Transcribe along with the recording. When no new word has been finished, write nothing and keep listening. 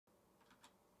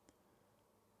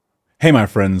Hey, my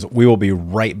friends, we will be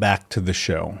right back to the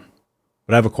show.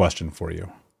 But I have a question for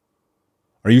you.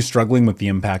 Are you struggling with the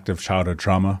impact of childhood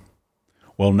trauma?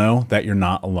 Well, know that you're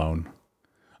not alone.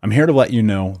 I'm here to let you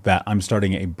know that I'm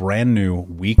starting a brand new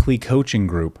weekly coaching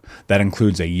group that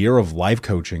includes a year of live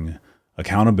coaching,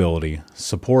 accountability,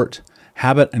 support,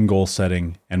 habit and goal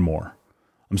setting, and more.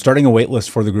 I'm starting a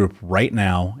waitlist for the group right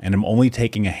now, and I'm only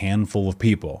taking a handful of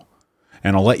people.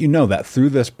 And I'll let you know that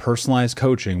through this personalized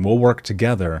coaching, we'll work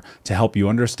together to help you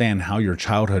understand how your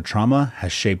childhood trauma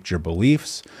has shaped your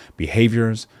beliefs,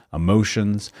 behaviors,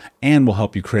 emotions, and will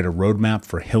help you create a roadmap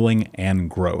for healing and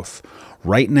growth.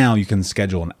 Right now, you can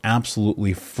schedule an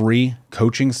absolutely free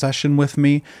coaching session with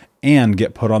me and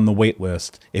get put on the wait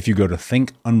list if you go to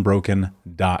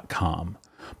thinkunbroken.com.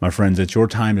 My friends, it's your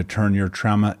time to turn your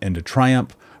trauma into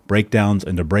triumph, breakdowns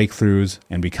into breakthroughs,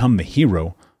 and become the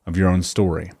hero of your own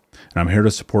story. And I'm here to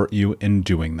support you in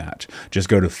doing that. Just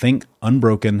go to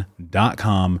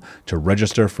thinkunbroken.com to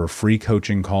register for a free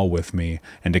coaching call with me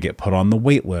and to get put on the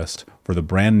wait list for the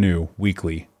brand new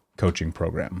weekly coaching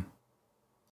program.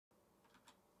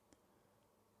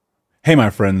 Hey,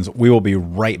 my friends, we will be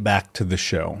right back to the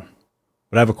show.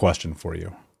 But I have a question for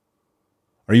you.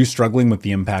 Are you struggling with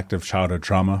the impact of childhood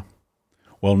trauma?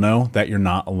 Well, know that you're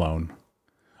not alone.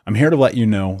 I'm here to let you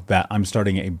know that I'm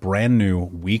starting a brand new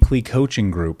weekly coaching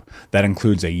group that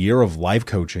includes a year of live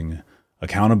coaching,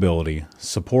 accountability,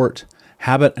 support,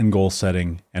 habit and goal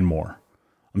setting, and more.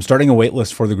 I'm starting a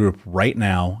waitlist for the group right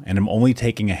now, and I'm only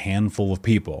taking a handful of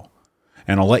people.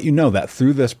 And I'll let you know that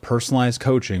through this personalized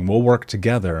coaching, we'll work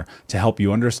together to help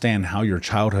you understand how your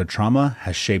childhood trauma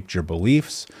has shaped your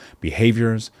beliefs,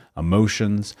 behaviors,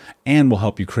 emotions, and will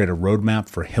help you create a roadmap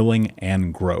for healing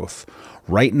and growth.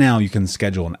 Right now, you can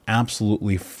schedule an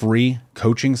absolutely free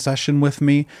coaching session with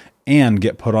me and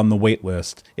get put on the wait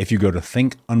list if you go to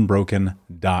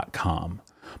thinkunbroken.com.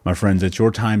 My friends, it's your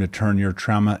time to turn your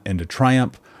trauma into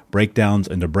triumph, breakdowns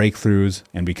into breakthroughs,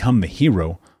 and become the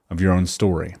hero of your own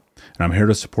story. And I'm here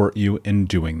to support you in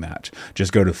doing that.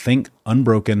 Just go to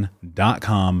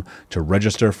thinkunbroken.com to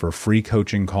register for a free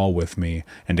coaching call with me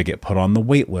and to get put on the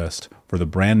wait list for the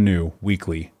brand new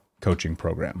weekly coaching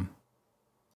program.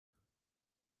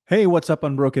 Hey, what's up,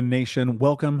 Unbroken Nation?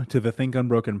 Welcome to the Think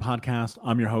Unbroken podcast.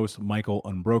 I'm your host, Michael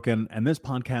Unbroken, and this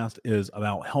podcast is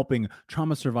about helping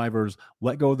trauma survivors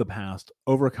let go of the past,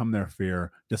 overcome their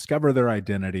fear, discover their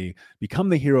identity, become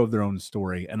the hero of their own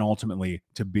story, and ultimately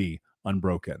to be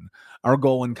unbroken. Our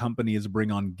goal in company is to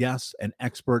bring on guests and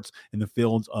experts in the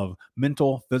fields of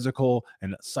mental, physical,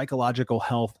 and psychological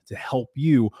health to help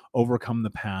you overcome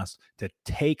the past, to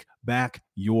take back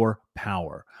your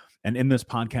power. And in this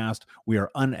podcast, we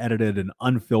are unedited and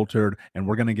unfiltered, and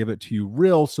we're going to give it to you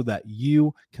real so that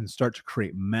you can start to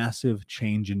create massive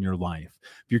change in your life.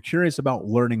 If you're curious about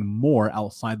learning more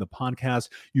outside the podcast,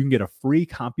 you can get a free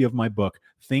copy of my book,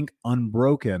 Think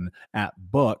Unbroken, at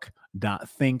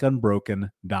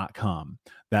book.thinkunbroken.com.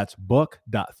 That's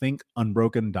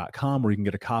book.thinkunbroken.com, where you can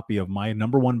get a copy of my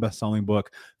 #1 best-selling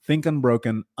book, Think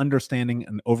Unbroken: Understanding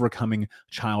and Overcoming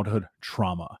Childhood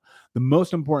Trauma. The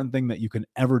most important thing that you can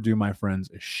ever do, my friends,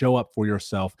 is show up for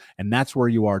yourself, and that's where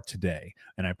you are today.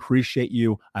 And I appreciate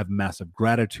you. I have massive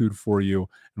gratitude for you.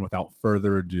 And without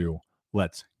further ado,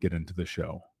 let's get into the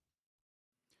show.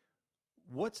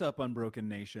 What's up, Unbroken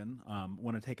Nation?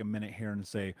 Want to take a minute here and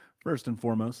say, first and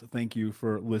foremost, thank you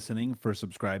for listening, for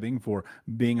subscribing, for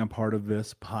being a part of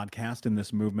this podcast and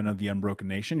this movement of the Unbroken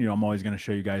Nation. You know, I'm always going to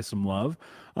show you guys some love.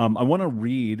 I want to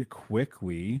read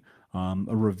quickly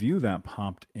a review that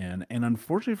popped in, and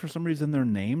unfortunately, for some reason, their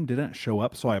name didn't show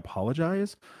up, so I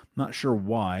apologize. Not sure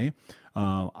why.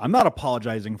 I'm not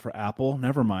apologizing for Apple.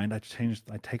 Never mind. I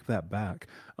take that back.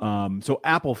 So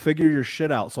Apple, figure your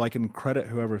shit out so I can credit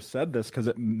whoever said this because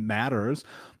it matters.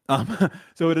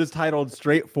 So it is titled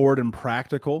Straightforward and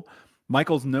Practical.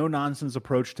 Michael's no-nonsense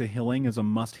approach to healing is a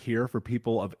must-hear for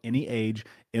people of any age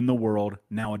in the world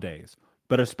nowadays,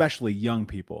 but especially young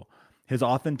people. His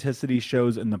authenticity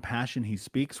shows in the passion he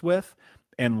speaks with,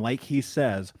 and like he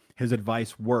says, his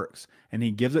advice works, and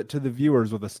he gives it to the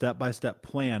viewers with a step-by-step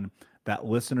plan that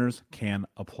listeners can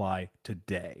apply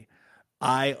today.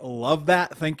 I love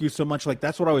that. Thank you so much. Like,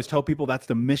 that's what I always tell people. That's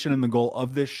the mission and the goal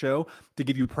of this show, to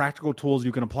give you practical tools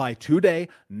you can apply today,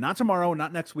 not tomorrow,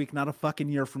 not next week, not a fucking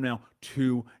year from now,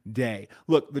 today.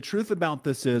 Look, the truth about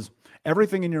this is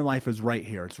everything in your life is right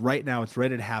here. It's right now. It's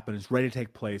ready to happen. It's ready to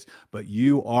take place, but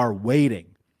you are waiting.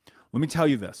 Let me tell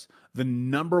you this. The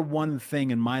 #1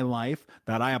 thing in my life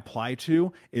that I apply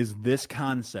to is this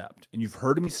concept. And you've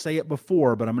heard me say it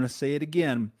before, but I'm going to say it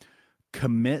again.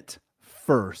 Commit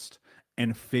first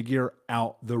and figure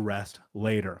out the rest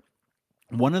later.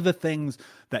 One of the things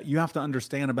that you have to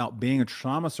understand about being a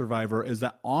trauma survivor is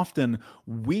that often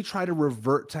we try to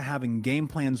revert to having game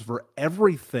plans for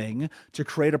everything to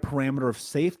create a parameter of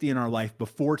safety in our life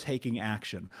before taking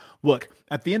action. Look,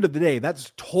 at the end of the day,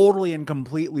 that's totally and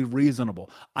completely reasonable.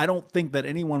 I don't think that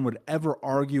anyone would ever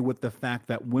argue with the fact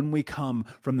that when we come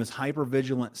from this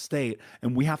hypervigilant state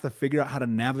and we have to figure out how to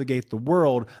navigate the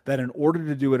world, that in order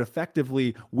to do it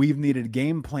effectively, we've needed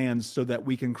game plans so that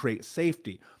we can create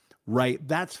safety. Right?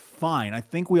 That's fine. I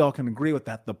think we all can agree with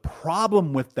that. The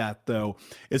problem with that, though,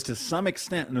 is to some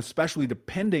extent, and especially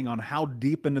depending on how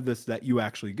deep into this that you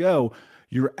actually go,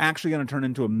 you're actually going to turn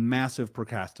into a massive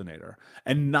procrastinator.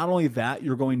 And not only that,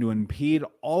 you're going to impede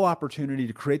all opportunity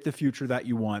to create the future that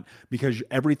you want because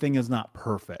everything is not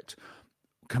perfect.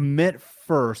 Commit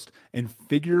first and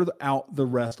figure out the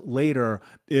rest later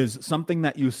is something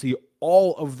that you see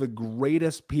all of the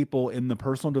greatest people in the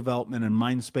personal development and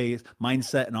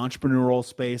mindset and entrepreneurial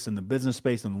space and the business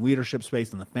space and the leadership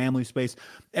space and the family space.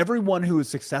 Everyone who is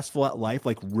successful at life,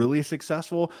 like really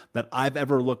successful, that I've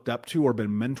ever looked up to or been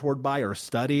mentored by or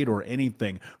studied or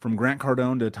anything, from Grant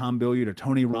Cardone to Tom Bilyeu to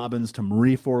Tony Robbins to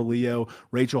Marie Forleo,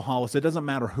 Rachel Hollis, it doesn't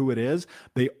matter who it is,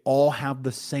 they all have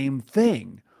the same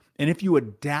thing. And if you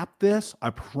adapt this, I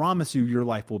promise you, your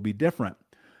life will be different.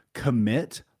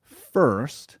 Commit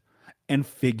first and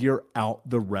figure out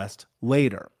the rest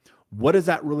later. What does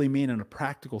that really mean in a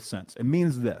practical sense? It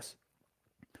means this.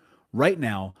 Right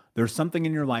now, there's something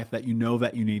in your life that you know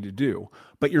that you need to do,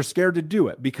 but you're scared to do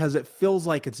it because it feels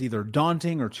like it's either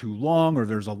daunting or too long or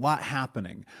there's a lot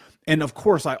happening. And of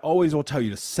course, I always will tell you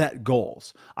to set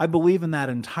goals. I believe in that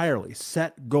entirely.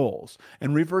 Set goals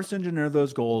and reverse engineer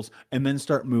those goals and then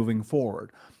start moving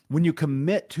forward. When you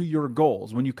commit to your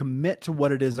goals, when you commit to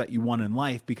what it is that you want in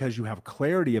life because you have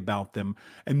clarity about them,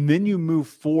 and then you move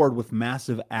forward with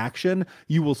massive action,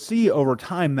 you will see over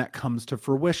time that comes to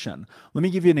fruition. Let me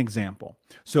give you an example.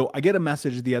 So I get a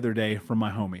message the other day from my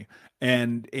homie,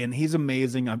 and he's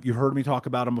amazing. You've heard me talk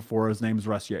about him before. His name's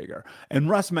Russ Yeager. And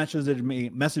Russ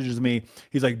messages me.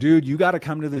 He's like, dude, you got to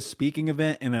come to this speaking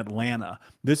event in Atlanta.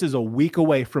 This is a week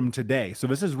away from today. So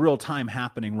this is real time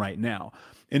happening right now.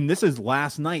 And this is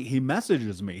last night. He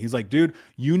messages me. He's like, dude,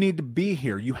 you need to be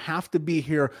here. You have to be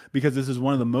here because this is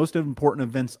one of the most important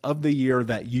events of the year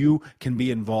that you can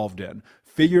be involved in.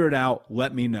 Figure it out.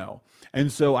 Let me know. And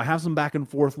so I have some back and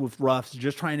forth with Russ,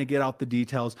 just trying to get out the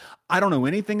details. I don't know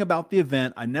anything about the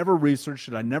event. I never researched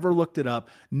it. I never looked it up,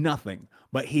 nothing.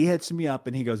 But he hits me up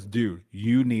and he goes, dude,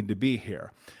 you need to be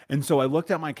here. And so I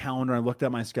looked at my calendar, I looked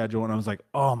at my schedule, and I was like,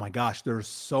 oh my gosh, there's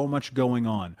so much going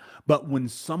on. But when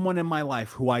someone in my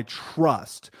life who I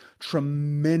trust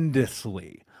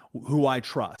tremendously, who I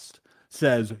trust,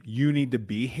 says, you need to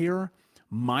be here,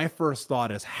 my first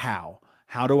thought is how?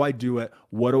 How do I do it?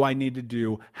 What do I need to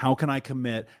do? How can I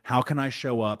commit? How can I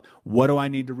show up? What do I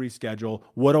need to reschedule?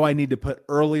 What do I need to put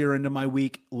earlier into my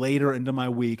week, later into my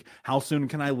week? How soon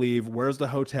can I leave? Where's the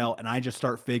hotel? And I just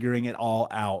start figuring it all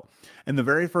out. And the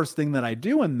very first thing that I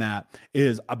do in that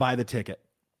is I buy the ticket.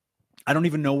 I don't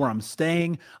even know where I'm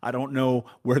staying. I don't know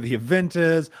where the event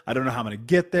is. I don't know how I'm going to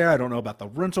get there. I don't know about the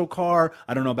rental car.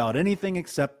 I don't know about anything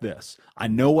except this. I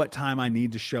know what time I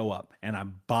need to show up, and I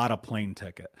bought a plane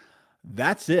ticket.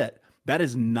 That's it. That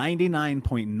is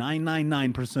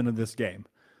 99.999% of this game.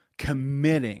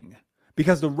 Committing.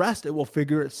 Because the rest, it will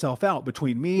figure itself out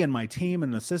between me and my team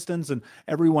and assistants and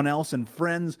everyone else and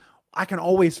friends. I can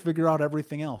always figure out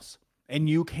everything else. And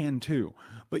you can too.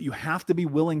 But you have to be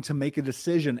willing to make a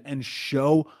decision and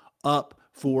show up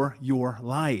for your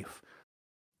life.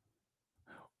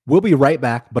 We'll be right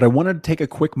back, but I wanted to take a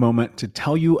quick moment to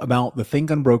tell you about the Think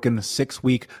Unbroken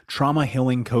 6-week trauma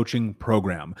healing coaching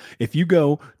program. If you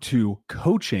go to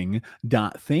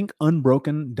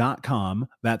coaching.thinkunbroken.com,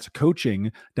 that's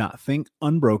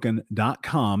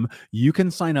coaching.thinkunbroken.com, you can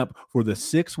sign up for the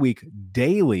 6-week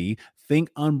daily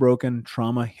Think Unbroken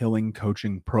Trauma Healing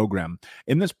Coaching Program.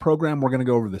 In this program, we're going to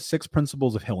go over the 6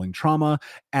 principles of healing trauma,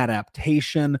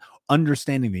 adaptation,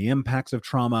 understanding the impacts of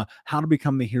trauma, how to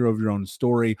become the hero of your own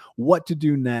story, what to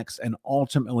do next, and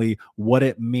ultimately what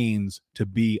it means to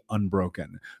be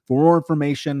unbroken. For more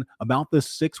information about this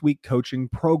 6-week coaching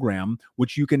program,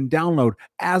 which you can download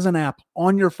as an app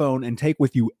on your phone and take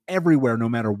with you everywhere, no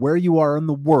matter where you are in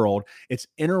the world, it's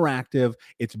interactive.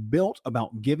 It's built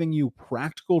about giving you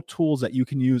practical tools that you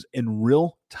can use in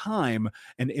real time.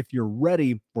 And if you're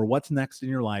ready for what's next in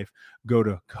your life, go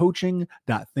to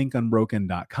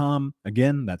coaching.thinkunbroken.com.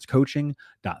 Again, that's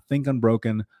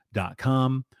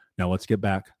coaching.thinkunbroken.com. Now let's get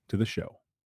back to the show.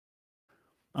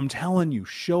 I'm telling you,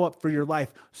 show up for your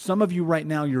life. Some of you right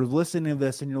now, you're listening to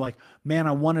this and you're like, man,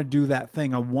 I want to do that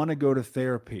thing. I want to go to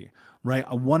therapy, right?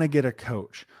 I want to get a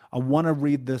coach. I want to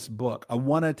read this book. I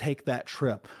want to take that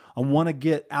trip. I want to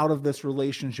get out of this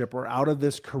relationship or out of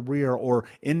this career or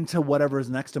into whatever is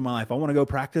next in my life. I want to go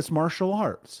practice martial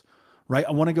arts, right?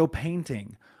 I want to go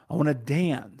painting. I want to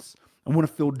dance. I want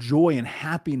to feel joy and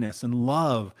happiness and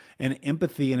love and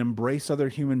empathy and embrace other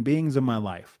human beings in my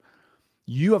life.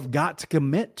 You have got to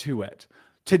commit to it.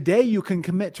 Today, you can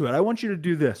commit to it. I want you to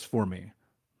do this for me.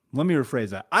 Let me rephrase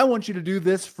that. I want you to do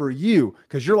this for you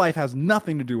because your life has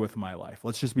nothing to do with my life.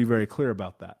 Let's just be very clear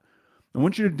about that. I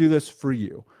want you to do this for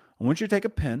you. I want you to take a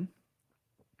pen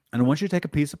and I want you to take a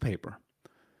piece of paper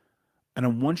and I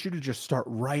want you to just start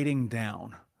writing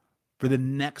down for the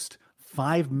next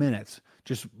 5 minutes,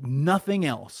 just nothing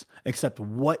else except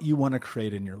what you want to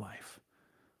create in your life,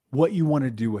 what you want to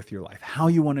do with your life, how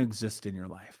you want to exist in your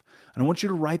life. And I want you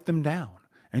to write them down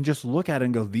and just look at it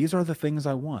and go, these are the things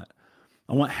I want.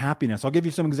 I want happiness. I'll give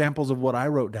you some examples of what I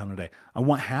wrote down today. I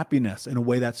want happiness in a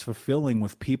way that's fulfilling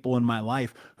with people in my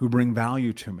life who bring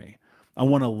value to me. I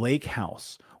want a lake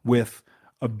house with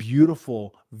a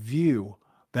beautiful view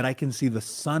that I can see the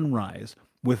sunrise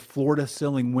with floor to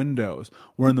ceiling windows,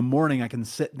 where in the morning I can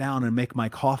sit down and make my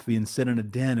coffee and sit in a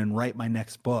den and write my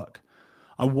next book.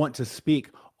 I want to speak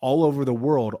all over the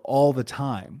world all the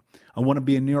time. I want to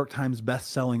be a New York Times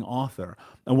best-selling author.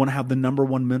 I want to have the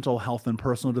 #1 mental health and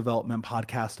personal development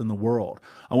podcast in the world.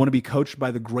 I want to be coached by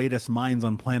the greatest minds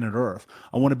on planet Earth.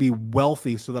 I want to be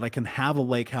wealthy so that I can have a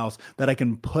lake house that I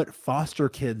can put foster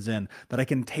kids in, that I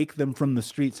can take them from the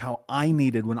streets how I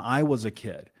needed when I was a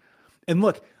kid. And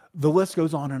look, the list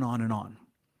goes on and on and on.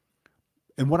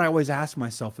 And what I always ask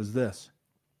myself is this: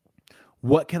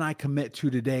 what can I commit to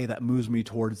today that moves me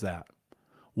towards that?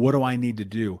 What do I need to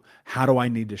do? How do I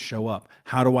need to show up?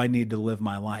 How do I need to live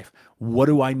my life? What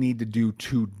do I need to do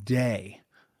today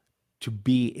to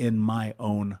be in my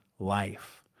own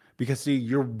life? Because see,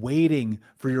 you're waiting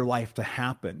for your life to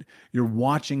happen. You're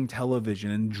watching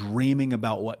television and dreaming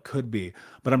about what could be.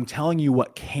 But I'm telling you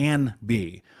what can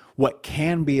be. What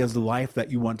can be is the life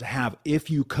that you want to have if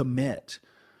you commit.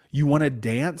 You want to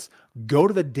dance? Go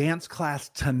to the dance class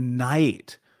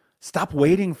tonight. Stop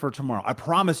waiting for tomorrow. I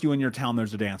promise you in your town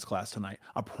there's a dance class tonight.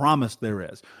 I promise there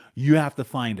is. You have to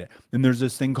find it. And there's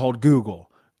this thing called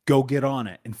Google. Go get on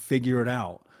it and figure it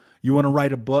out. You want to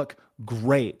write a book?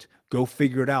 Great. Go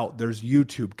figure it out. There's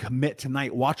YouTube. Commit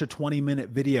tonight. Watch a 20-minute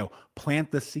video. Plant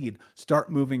the seed.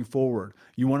 Start moving forward.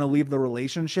 You want to leave the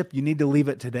relationship? You need to leave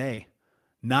it today.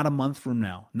 Not a month from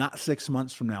now. Not 6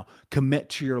 months from now. Commit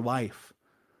to your life.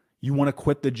 You want to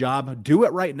quit the job? Do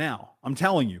it right now. I'm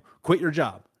telling you, quit your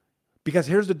job. Because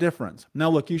here's the difference. Now,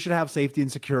 look, you should have safety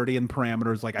and security and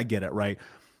parameters. Like, I get it, right?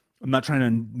 I'm not trying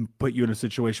to put you in a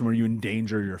situation where you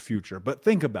endanger your future, but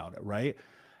think about it, right?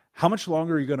 How much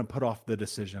longer are you going to put off the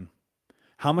decision?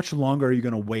 How much longer are you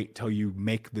going to wait till you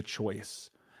make the choice?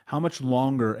 How much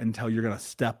longer until you're going to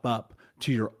step up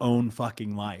to your own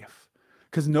fucking life?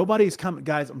 Because nobody's coming.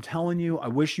 Guys, I'm telling you, I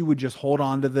wish you would just hold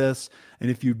on to this.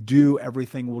 And if you do,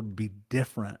 everything will be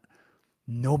different.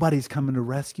 Nobody's coming to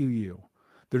rescue you.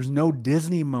 There's no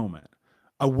Disney moment.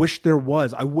 I wish there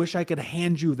was. I wish I could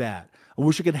hand you that. I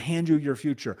wish I could hand you your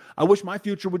future. I wish my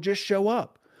future would just show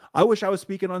up. I wish I was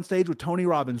speaking on stage with Tony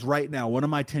Robbins right now, one of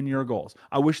my 10-year goals.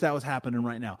 I wish that was happening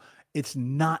right now. It's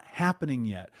not happening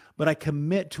yet, but I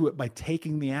commit to it by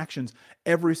taking the actions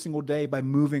every single day, by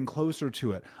moving closer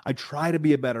to it. I try to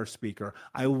be a better speaker.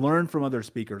 I learn from other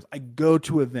speakers. I go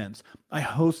to events. I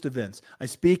host events. I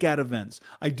speak at events.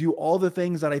 I do all the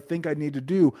things that I think I need to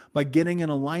do by getting in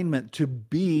alignment to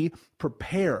be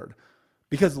prepared.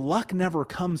 Because luck never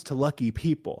comes to lucky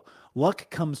people. Luck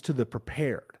comes to the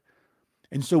prepared.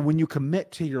 And so when you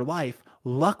commit to your life,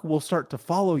 luck will start to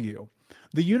follow you.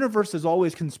 The universe is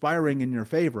always conspiring in your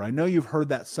favor. I know you've heard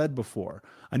that said before.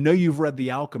 I know you've read The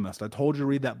Alchemist. I told you to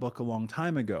read that book a long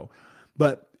time ago.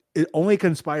 But it only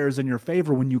conspires in your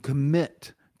favor when you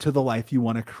commit to the life you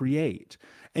want to create.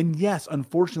 And yes,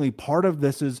 unfortunately, part of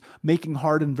this is making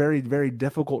hard and very, very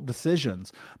difficult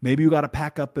decisions. Maybe you got to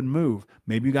pack up and move.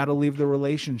 Maybe you got to leave the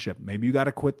relationship. Maybe you got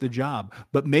to quit the job.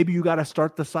 But maybe you got to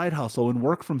start the side hustle and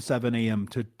work from 7 a.m.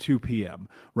 to 2 p.m.,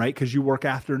 right? Because you work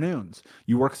afternoons.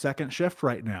 You work second shift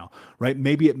right now, right?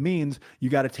 Maybe it means you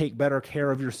got to take better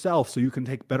care of yourself so you can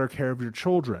take better care of your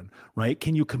children, right?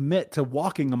 Can you commit to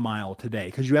walking a mile today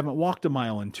because you haven't walked a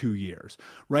mile in 2 years,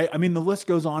 right? I mean, the list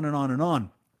goes on and on and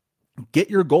on. Get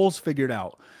your goals figured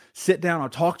out. Sit down. I'll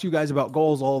talk to you guys about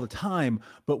goals all the time,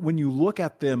 but when you look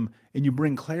at them and you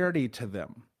bring clarity to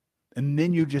them, and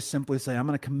then you just simply say, I'm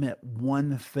going to commit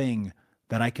one thing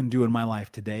that I can do in my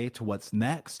life today to what's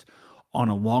next on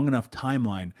a long enough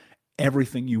timeline,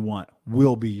 everything you want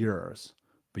will be yours.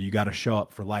 But you got to show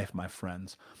up for life, my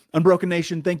friends. Unbroken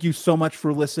Nation, thank you so much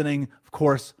for listening. Of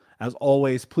course, as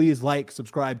always, please like,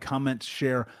 subscribe, comment,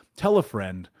 share, tell a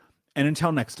friend. And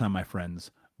until next time, my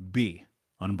friends, be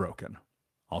unbroken.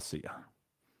 I'll see you.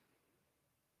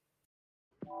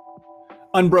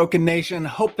 Unbroken Nation,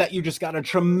 hope that you just got a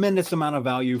tremendous amount of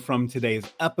value from today's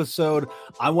episode.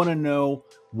 I want to know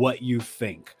what you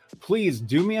think. Please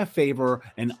do me a favor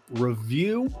and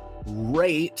review,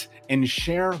 rate, and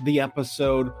share the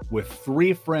episode with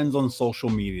 3 friends on social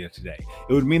media today.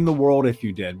 It would mean the world if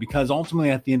you did, because ultimately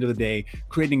at the end of the day,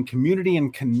 creating community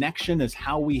and connection is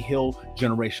how we heal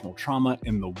generational trauma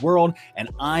in the world. And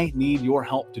I need your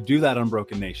help to do that,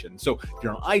 Unbroken Nation. So if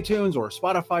you're on iTunes or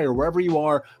Spotify or wherever you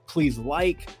are, please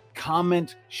like,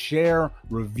 comment, share,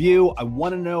 review. I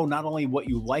want to know not only what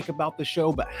you like about the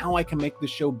show, but how I can make the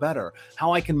show better,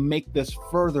 how I can make this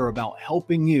further about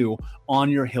helping you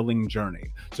on your healing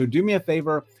journey. So do me a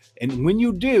favor, and when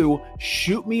you do,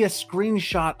 shoot me a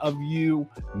screenshot of you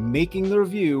making the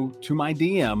review to my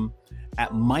DM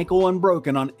at Michael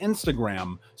Unbroken on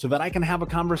Instagram so that I can have a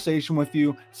conversation with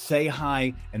you, say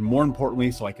hi, and more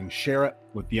importantly, so I can share it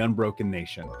with the Unbroken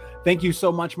Nation. Thank you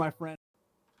so much, my friend.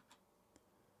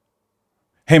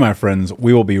 Hey, my friends,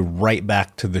 we will be right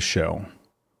back to the show.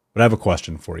 But I have a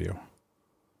question for you.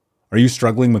 Are you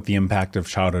struggling with the impact of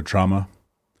childhood trauma?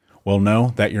 Well,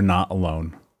 know that you're not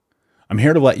alone. I'm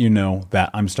here to let you know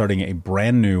that I'm starting a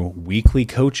brand new weekly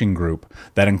coaching group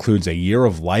that includes a year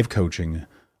of live coaching,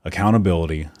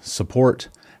 accountability, support,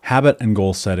 habit and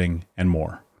goal setting, and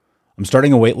more. I'm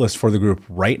starting a waitlist for the group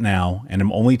right now, and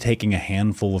I'm only taking a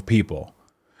handful of people.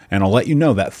 And I'll let you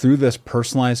know that through this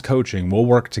personalized coaching, we'll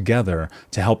work together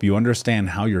to help you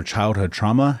understand how your childhood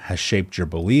trauma has shaped your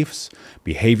beliefs,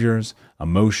 behaviors,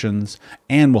 emotions,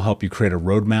 and will help you create a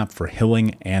roadmap for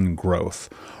healing and growth.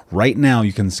 Right now,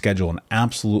 you can schedule an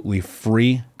absolutely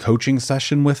free coaching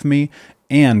session with me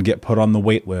and get put on the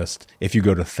wait list if you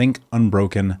go to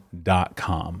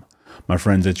thinkunbroken.com. My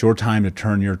friends, it's your time to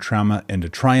turn your trauma into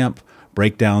triumph,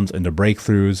 breakdowns into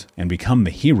breakthroughs, and become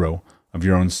the hero of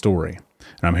your own story.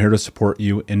 And I'm here to support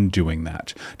you in doing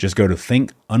that. Just go to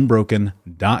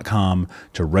thinkunbroken.com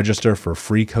to register for a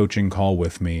free coaching call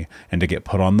with me and to get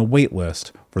put on the wait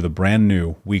list for the brand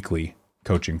new weekly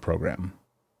coaching program.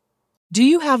 Do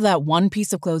you have that one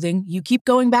piece of clothing you keep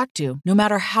going back to, no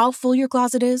matter how full your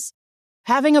closet is?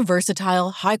 Having a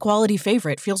versatile, high-quality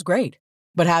favorite feels great,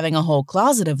 but having a whole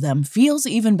closet of them feels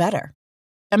even better.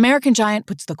 American Giant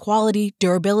puts the quality,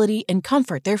 durability, and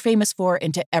comfort they're famous for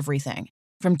into everything.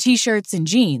 From t-shirts and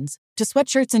jeans to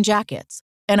sweatshirts and jackets,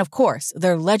 and of course,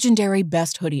 their legendary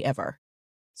best hoodie ever.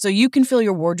 So you can fill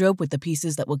your wardrobe with the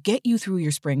pieces that will get you through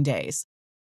your spring days.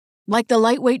 Like the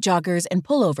lightweight joggers and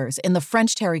pullovers in the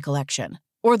French Terry collection,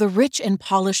 or the rich and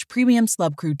polished premium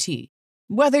Slub Crew tee.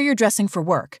 Whether you're dressing for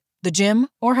work, the gym,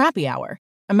 or happy hour,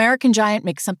 American Giant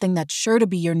makes something that's sure to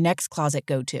be your next closet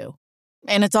go-to.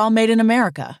 And it's all made in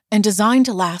America and designed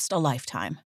to last a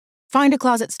lifetime. Find a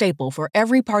closet staple for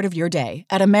every part of your day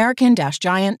at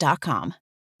American-Giant.com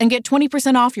and get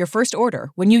 20% off your first order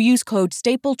when you use code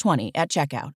STAPLE20 at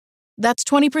checkout. That's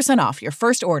 20% off your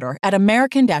first order at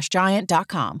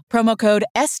American-Giant.com. Promo code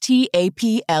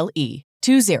STAPLE20.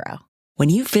 When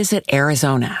you visit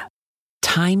Arizona,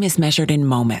 time is measured in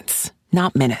moments,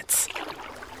 not minutes.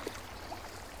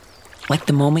 Like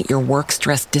the moment your work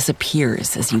stress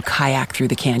disappears as you kayak through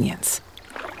the canyons.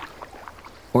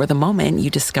 Or the moment you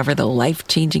discover the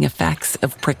life-changing effects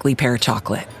of prickly pear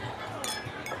chocolate.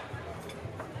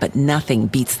 But nothing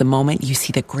beats the moment you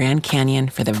see the Grand Canyon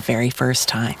for the very first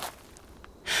time.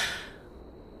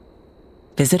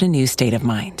 Visit a new state of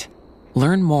mind.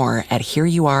 Learn more at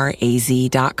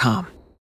hereyouareaz.com.